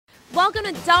Welcome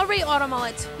to Delray Auto Mall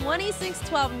at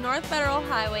 2612 North Federal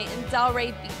Highway in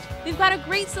Delray Beach. We've got a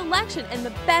great selection and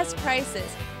the best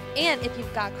prices. And if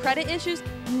you've got credit issues,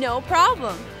 no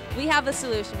problem. We have the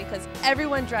solution because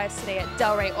everyone drives today at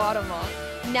Delray Auto Mall.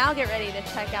 Now get ready to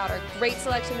check out our great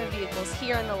selection of vehicles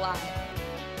here in the lot.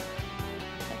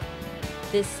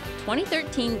 This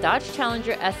 2013 Dodge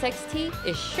Challenger SXT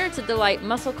is sure to delight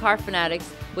muscle car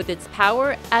fanatics with its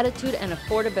power, attitude, and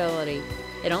affordability.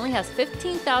 It only has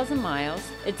 15,000 miles,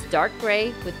 it's dark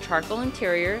gray with charcoal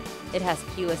interior, it has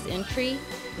keyless entry,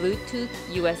 Bluetooth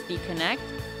USB Connect,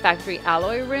 factory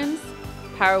alloy rims,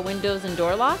 power windows and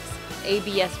door locks,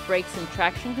 ABS brakes and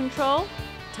traction control,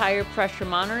 tire pressure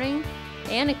monitoring,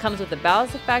 and it comes with a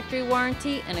balance of factory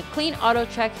warranty and a clean auto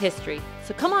check history.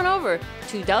 So come on over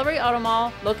to Delray Auto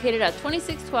Mall, located at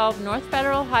 2612 North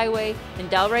Federal Highway in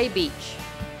Delray Beach.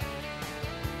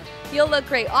 You'll look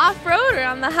great off-road or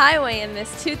on the highway in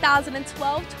this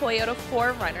 2012 Toyota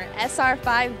 4Runner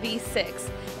SR5 V6.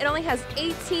 It only has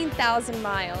 18,000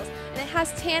 miles and it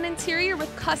has tan interior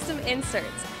with custom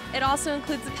inserts. It also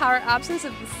includes the power options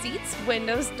of the seats,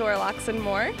 windows, door locks, and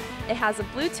more. It has a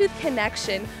Bluetooth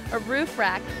connection, a roof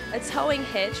rack, a towing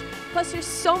hitch, plus there's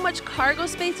so much cargo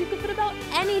space you can put about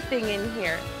anything in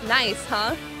here. Nice,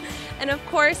 huh? And of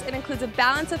course, it includes a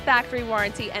balance of factory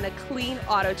warranty and a clean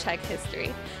auto check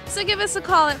history. So give us a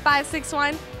call at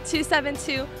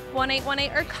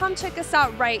 561-272-1818 or come check us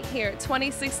out right here at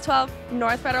 2612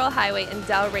 North Federal Highway in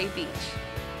Delray Beach.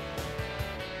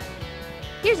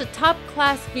 Here's a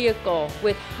top-class vehicle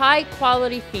with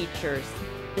high-quality features.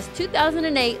 This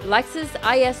 2008 Lexus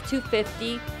IS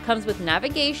 250 comes with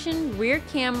navigation, rear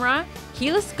camera,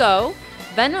 keyless go,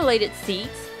 ventilated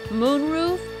seats,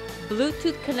 moonroof,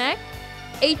 Bluetooth Connect,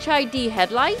 HID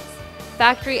headlights,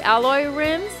 factory alloy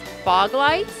rims, fog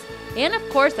lights, and of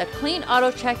course a clean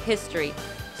auto check history.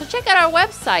 So check out our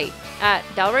website at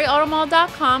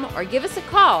delrayautomall.com or give us a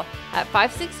call at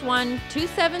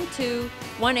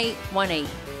 561-272-1818.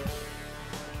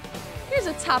 Here's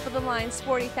a top-of-the-line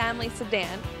sporty family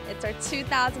sedan. It's our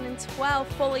 2012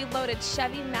 fully loaded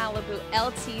Chevy Malibu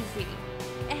LTZ.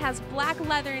 It has black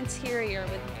leather interior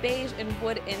with beige and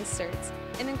wood inserts.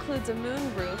 It includes a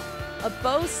moonroof, a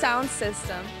Bose sound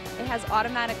system. It has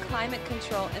automatic climate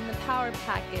control in the power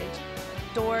package,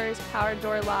 doors, power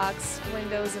door locks,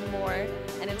 windows, and more.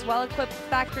 And it's well-equipped with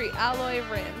factory alloy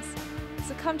rims.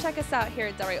 So come check us out here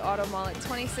at Delray Auto Mall at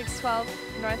 2612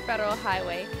 North Federal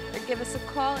Highway or give us a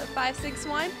call at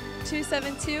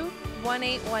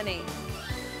 561-272-1818.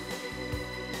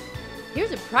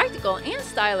 Here's a practical and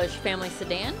stylish family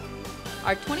sedan,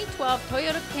 our 2012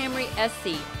 Toyota Camry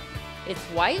SC. It's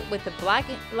white with a black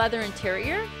leather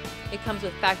interior. It comes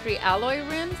with factory alloy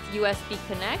rims, USB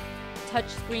Connect,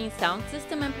 touchscreen sound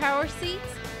system and power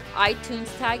seats, iTunes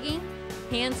tagging,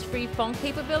 hands-free phone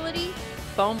capability,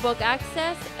 phone book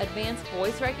access, advanced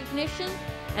voice recognition,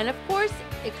 and of course,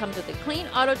 it comes with a clean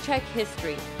auto check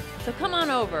history. So come on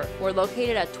over. We're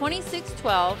located at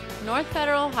 2612 North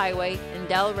Federal Highway in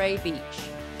Delray Beach.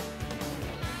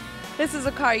 This is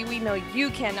a car we know you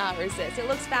cannot resist. It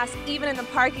looks fast even in the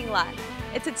parking lot.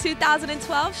 It's a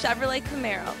 2012 Chevrolet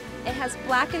Camaro. It has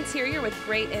black interior with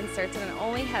great inserts and it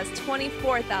only has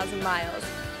 24,000 miles.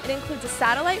 It includes a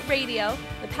satellite radio,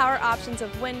 the power options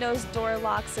of windows, door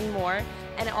locks, and more,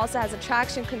 and it also has a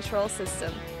traction control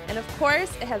system. And of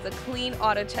course, it has a clean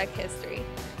auto check history.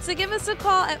 So give us a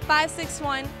call at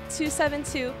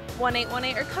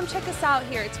 561-272-1818 or come check us out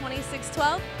here at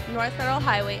 2612 North Federal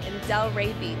Highway in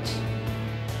Delray Beach.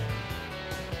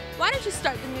 Why don't you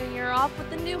start the new year off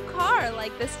with a new car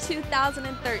like this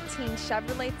 2013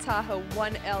 Chevrolet Tahoe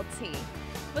 1LT?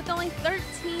 With only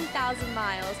 13,000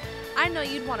 miles, I know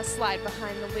you'd want to slide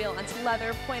behind the wheel onto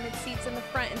leather-appointed seats in the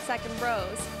front and second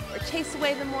rows, or chase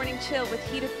away the morning chill with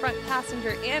heated front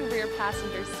passenger and rear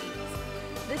passenger seats.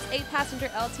 This 8-passenger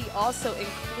LT also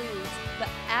includes the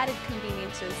added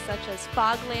conveniences such as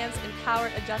fog lamps and power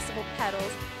adjustable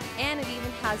pedals, and it even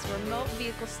has a remote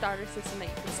vehicle starter system that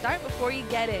you can start before you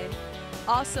get in.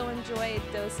 Also enjoy a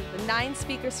dose of the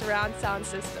 9-speaker surround sound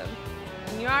system.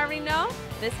 And you already know,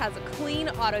 this has a clean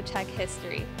auto check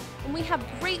history. And we have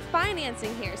great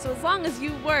financing here, so as long as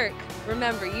you work,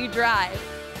 remember, you drive.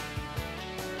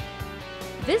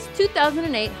 This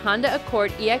 2008 Honda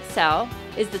Accord EXL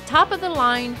is the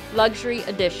top-of-the-line luxury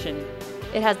edition.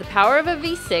 It has the power of a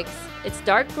V6, it's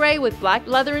dark gray with black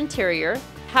leather interior,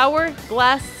 power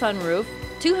glass sunroof,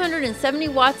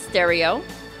 270-watt stereo,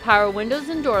 power windows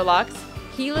and door locks,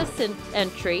 keyless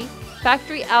entry,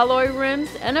 factory alloy rims,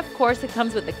 and of course it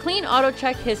comes with a clean auto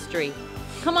check history.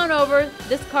 Come on over,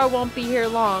 this car won't be here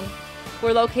long.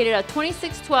 We're located at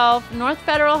 2612 North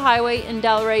Federal Highway in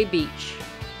Delray Beach.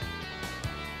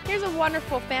 Here's a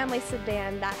wonderful family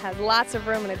sedan that has lots of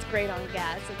room and it's great on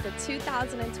gas. It's a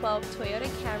 2012 Toyota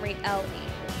Camry LE.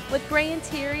 With gray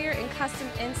interior and custom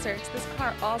inserts, this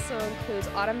car also includes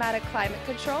automatic climate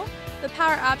control, the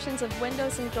power options of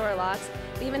windows and door locks.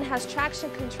 It even has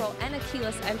traction control and a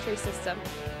keyless entry system,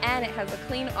 and it has a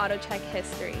clean auto check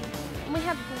history. And we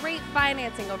have great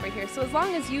financing over here, so as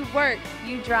long as you work,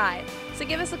 you drive. So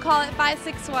give us a call at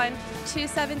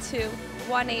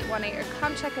 561-272-1818 or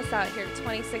come check us out here at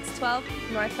 2612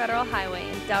 North Federal Highway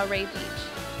in Delray Beach.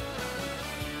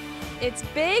 It's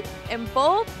big and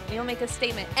bold, and you'll make a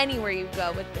statement anywhere you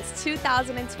go with this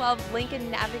 2012 Lincoln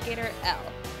Navigator L.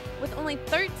 With only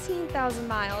 13,000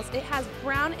 miles, it has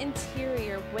brown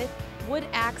interior with wood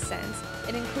accents.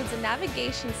 It includes a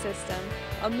navigation system,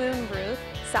 a moonroof,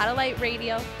 satellite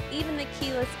radio, even the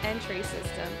keyless entry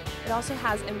system. It also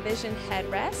has Envision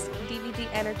headrest, DVD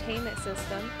entertainment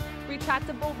system,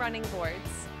 retractable running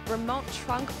boards, remote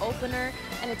trunk opener,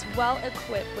 and it's well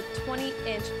equipped with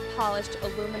 20-inch polished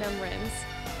aluminum rims.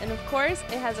 And of course,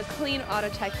 it has a clean auto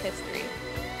check history.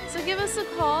 So give us a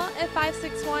call at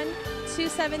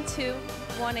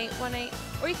 561-272-1818,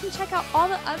 or you can check out all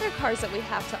the other cars that we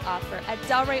have to offer at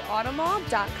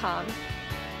delrayautomall.com.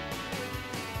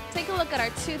 Take a look at our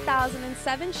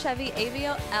 2007 Chevy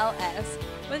Aveo LS.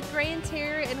 With gray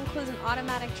interior, it includes an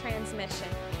automatic transmission.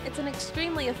 It's an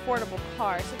extremely affordable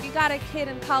car, so if you got a kid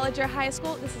in college or high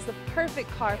school, this is the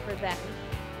perfect car for them.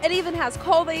 It even has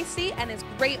cold AC and is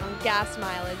great on gas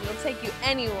mileage. It'll take you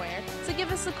anywhere. So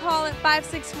give us a call at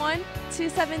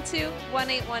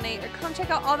 561-272-1818 or come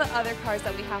check out all the other cars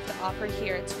that we have to offer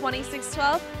here at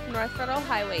 2612 North Federal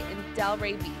Highway in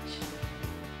Delray Beach.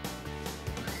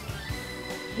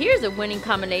 Here's a winning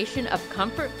combination of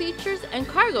comfort features and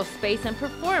cargo space and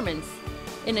performance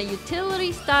in a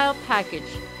utility style package.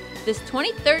 This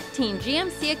 2013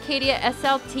 GMC Acadia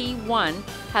SLT1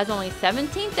 has only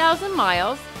 17,000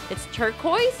 miles. It's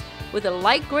turquoise with a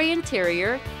light gray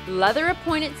interior, leather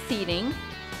appointed seating,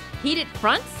 heated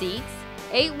front seats,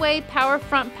 8-way power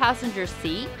front passenger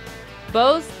seat,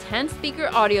 Bose 10-speaker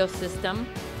audio system,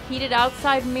 heated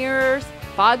outside mirrors,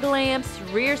 fog lamps,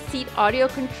 rear seat audio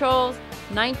controls,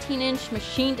 19-inch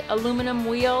machined aluminum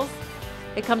wheels.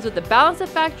 It comes with a balance of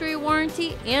factory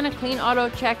warranty and a clean auto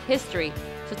check history.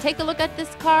 So take a look at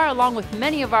this car along with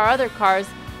many of our other cars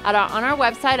on our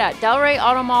website at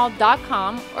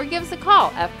delrayautomall.com or give us a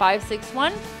call at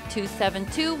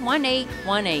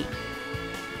 561-272-1818.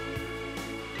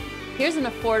 Here's an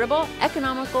affordable,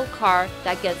 economical car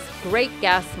that gets great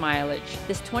gas mileage.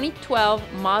 This 2012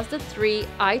 Mazda 3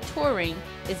 i-Touring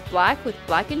is black with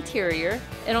black interior.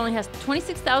 It only has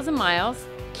 26,000 miles,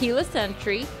 keyless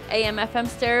entry, AM/FM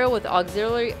stereo with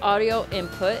auxiliary audio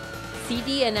input,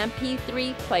 CD and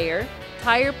MP3 player,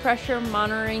 tire pressure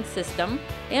monitoring system,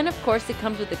 and of course it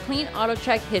comes with a clean auto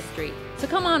check history. So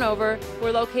come on over.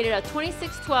 We're located at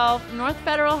 2612 North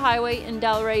Federal Highway in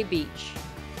Delray Beach.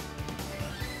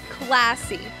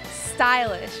 Classy,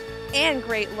 stylish, and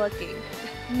great looking.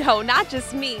 No, not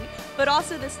just me, but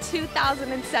also this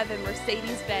 2007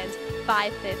 Mercedes-Benz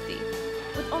 550.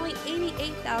 With only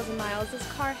 88,000 miles, this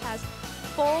car has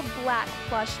full black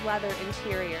plush leather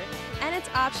interior, and it's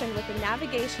optioned with a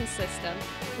navigation system,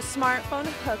 the smartphone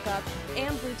hookup,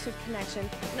 and Bluetooth connection,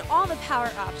 and all the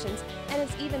power options, and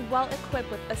it's even well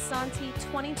equipped with Asante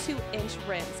 22-inch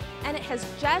rims, and it has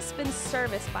just been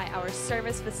serviced by our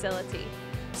service facility.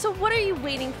 So what are you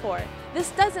waiting for?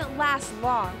 This doesn't last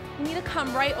long. You need to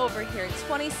come right over here at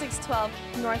 2612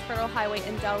 North Federal Highway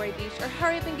in Delray Beach, or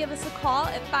hurry up and give us a call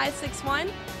at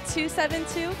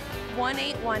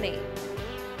 561-272-1818.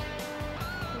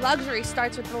 Luxury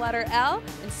starts with the letter L,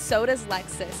 and so does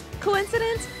Lexus.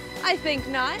 Coincidence? I think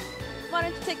not. Why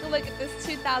don't you take a look at this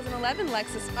 2011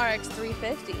 Lexus RX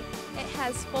 350. It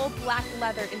has full black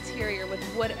leather interior with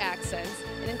wood accents.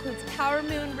 It includes power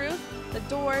moonroof, the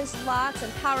doors, locks,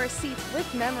 and power seats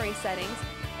with memory settings.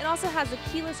 It also has a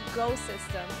keyless go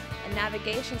system, a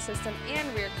navigation system,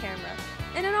 and rear camera.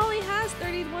 And it only has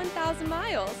 31,000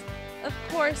 miles. Of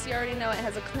course, you already know it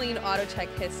has a clean auto check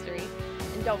history.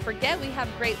 And don't forget, we have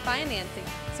great financing.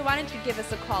 So why don't you give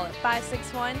us a call at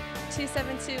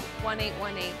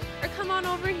 561-272-1818 or come on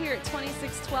over here at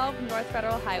 2612 North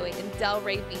Federal Highway in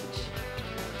Delray Beach.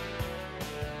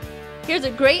 Here's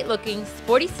a great looking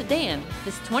sporty sedan,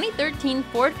 this 2013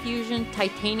 Ford Fusion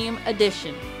Titanium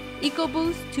Edition.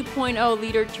 EcoBoost 2.0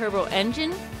 liter turbo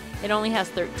engine. It only has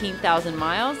 13,000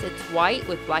 miles. It's white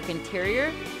with black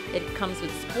interior. It comes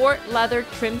with sport leather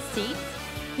trim seats,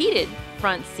 heated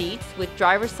front seats with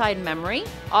driver's side memory,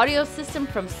 audio system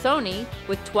from Sony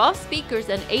with 12 speakers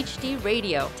and HD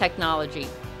radio technology,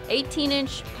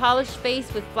 18-inch polished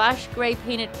face with flash gray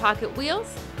painted pocket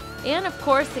wheels, and of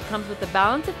course it comes with a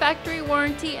balance of factory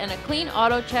warranty and a clean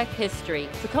auto check history.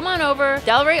 So come on over,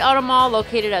 Delray Auto Mall,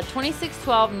 located at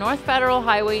 2612 North Federal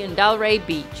Highway in Delray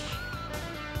Beach.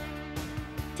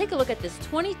 Take a look at this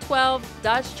 2012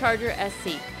 Dodge Charger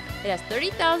SE. It has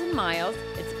 30,000 miles,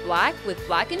 it's black with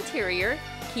black interior,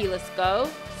 keyless go,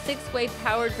 6-way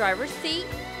power driver's seat,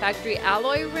 factory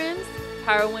alloy rims,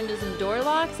 power windows and door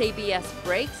locks, ABS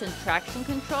brakes and traction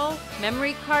control,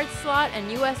 memory card slot and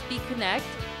USB connect,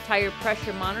 tire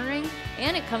pressure monitoring,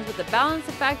 and it comes with a balance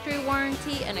of factory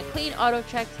warranty and a clean auto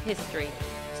check history.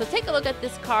 So take a look at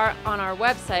this car on our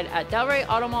website at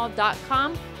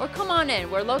delrayautomall.com or come on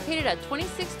in. We're located at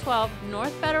 2612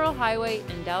 North Federal Highway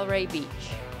in Delray Beach.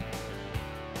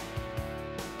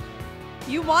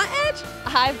 You want Edge?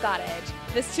 I've got Edge.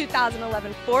 This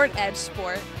 2011 Ford Edge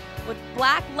Sport with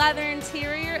black leather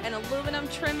interior and aluminum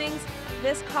trimmings.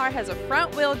 This car has a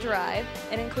front-wheel drive.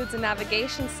 It includes a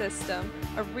navigation system,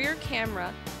 a rear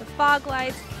camera, the fog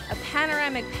lights, a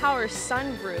panoramic power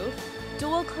sunroof,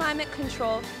 dual climate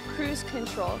control, cruise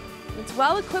control. It's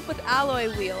well equipped with alloy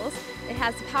wheels. It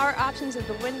has the power options of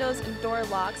the windows and door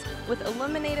locks with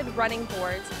illuminated running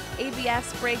boards,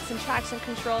 ABS brakes and traction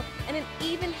control, and it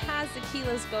even has the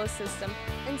keyless go system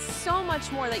and so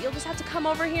much more that you'll just have to come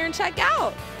over here and check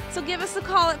out. So give us a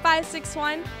call at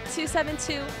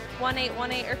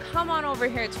 561-272-1818 or come on over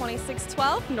here at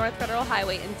 2612 North Federal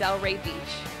Highway in Delray Beach.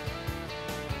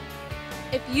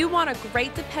 If you want a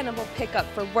great dependable pickup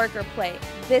for work or play,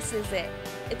 this is it.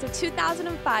 It's a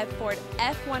 2005 Ford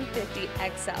F-150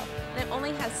 XL and it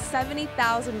only has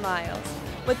 70,000 miles.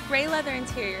 With gray leather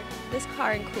interior, this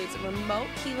car includes a remote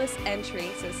keyless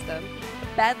entry system, a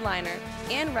bed liner,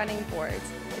 and running boards.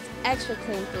 It's extra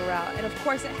clean throughout, and of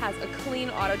course it has a clean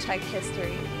auto check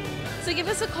history. So give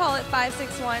us a call at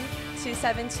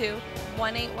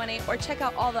 561-272-1818 or check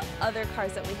out all the other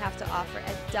cars that we have to offer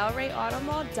at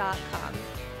delrayautomall.com.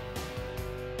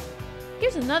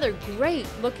 Here's another great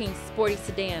looking sporty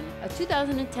sedan, a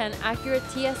 2010 Acura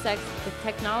TSX with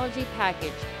technology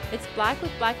package. It's black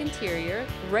with black interior,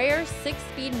 rare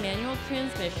 6-speed manual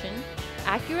transmission,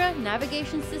 Acura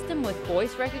navigation system with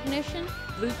voice recognition,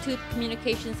 Bluetooth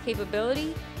communications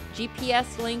capability,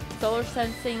 GPS linked solar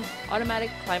sensing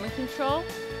automatic climate control,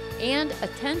 and a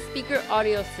 10-speaker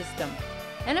audio system.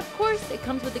 And of course, it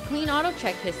comes with a clean auto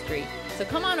check history. So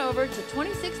come on over to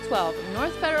 2612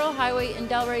 North Federal Highway in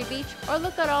Delray Beach or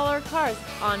look at all our cars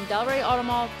on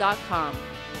delrayautomall.com.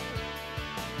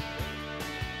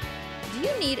 Do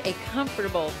you need a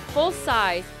comfortable, full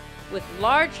size with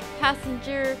large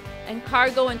passenger and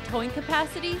cargo and towing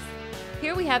capacities?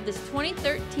 Here we have this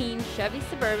 2013 Chevy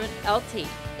Suburban LT.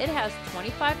 It has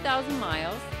 25,000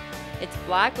 miles. It's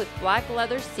black with black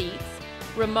leather seats,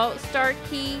 remote start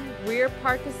key, rear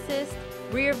park assist,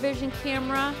 rear vision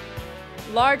camera,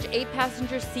 large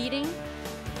 8-passenger seating,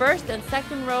 first and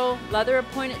second row leather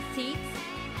appointed seats,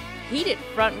 heated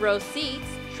front row seats,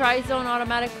 tri-zone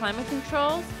automatic climate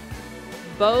controls,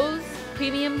 Bose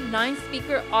premium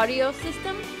 9-speaker audio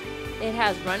system. It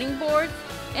has running boards,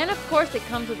 and of course it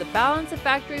comes with a balance of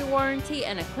factory warranty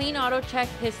and a clean auto check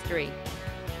history.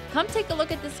 Come take a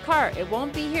look at this car. It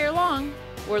won't be here long.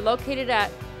 We're located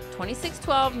at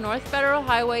 2612 North Federal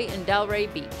Highway in Delray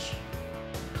Beach.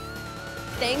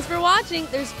 Thanks for watching.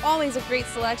 There's always a great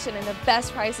selection and the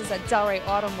best prices at Delray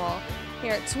Auto Mall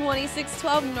here at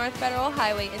 2612 North Federal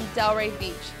Highway in Delray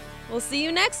Beach. We'll see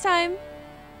you next time.